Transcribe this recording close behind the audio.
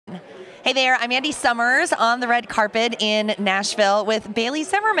Hey there, I'm Andie Summers on the red carpet in Nashville with Bailey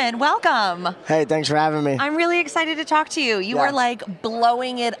Zimmerman. Welcome. Hey, thanks for having me. I'm really excited to talk to you. You are like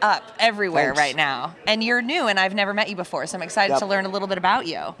blowing it up everywhere right now. And you're new and I've never met you before, so I'm excited to learn a little bit about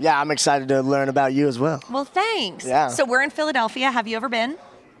you. Yeah, I'm excited to learn about you as well. Well, thanks. Yeah. So we're in Philadelphia. Have you ever been?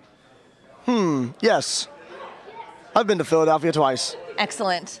 Yes. I've been to Philadelphia twice.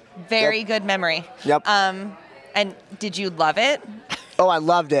 Excellent. Very good memory. Yep. And did you love it? Oh, I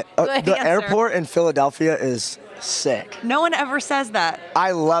loved it. Good The answer. airport in Philadelphia is sick. No one ever says that.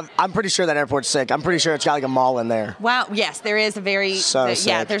 I'm pretty sure that airport's sick. I'm pretty sure it's got like a mall in there. Wow. Yes, there is a very So yeah.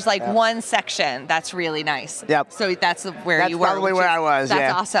 sick. There's like one section that's really nice. Yep. So that's where That's you were. probably where I was.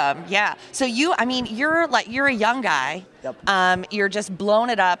 That's awesome. Yeah. So you're a young guy. Yep. You're just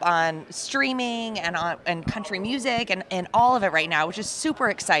blowing it up on streaming and country music and all of it right now, which is super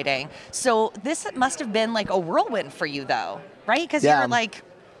exciting. So this must have been like a whirlwind for you, though, right? Because you're like.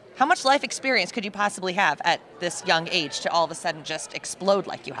 How much life experience could you possibly have at this young age to all of a sudden just explode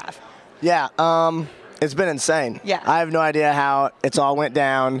like you have? Yeah, it's been insane. Yeah. I have no idea how it's all went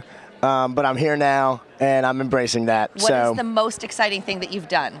down, but I'm here now, and I'm embracing that. What is the most exciting thing that you've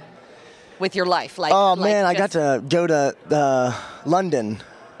done with your life? Man, I got to go to London.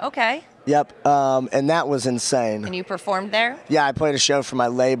 Okay. Yep, and that was insane. And you performed there? Yeah, I played a show for my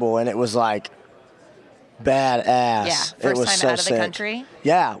label, and it was like badass. Yeah, it first was time so out of sick. the country?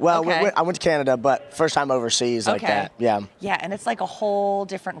 Yeah, well, Okay. I went to Canada, but first time overseas like that. Yeah. Yeah, and it's like a whole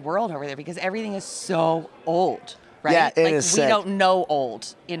different world over there because everything is so old, right? Yeah, it like, is we sick. don't know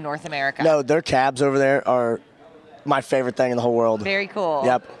old in North America. No, their cabs over there are my favorite thing in the whole world. Very cool.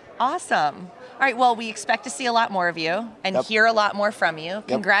 Yep. Awesome. All right, well, we expect to see a lot more of you and hear a lot more from you.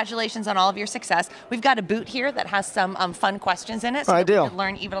 Congratulations on all of your success. We've got a boot here that has some fun questions in it so that we can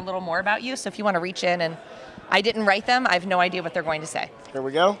learn even a little more about you. So if you want to reach in and I didn't write them. I have no idea what they're going to say. Here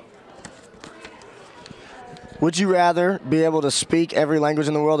we go. Would you rather be able to speak every language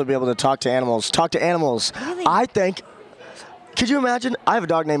in the world or be able to talk to animals? Talk to animals. Really? I think, could you imagine? I have a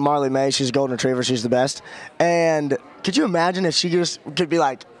dog named Marley May. She's a golden retriever. She's the best. And could you imagine if she just could be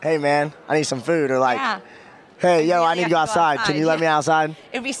like, hey, man, I need some food. Or like, hey, yo, I need to go outside. Can you let me outside?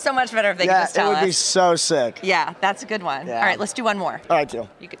 It would be so much better if they could just tell us. Yeah, it would be so sick. Yeah, that's a good one. Yeah. All right, let's do one more. All right, Teal.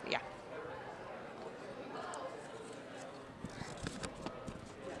 You could, yeah.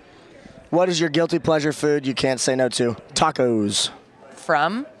 What is your guilty pleasure food you can't say no to? Tacos.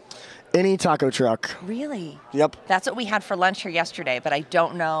 From? Any taco truck. Really? Yep. That's what we had for lunch here yesterday, but I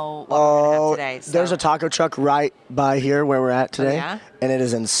don't know what we're going to have today. So. There's a taco truck right by here where we're at today, and it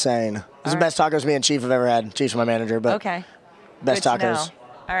is insane. It's the best tacos me and Chief have ever had. Chief's my manager, but best Good to tacos. know.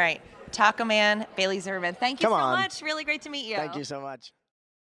 All right. Taco Man, Bailey Zimmerman. Thank you so Come on. much. Really great to meet you. Thank you so much.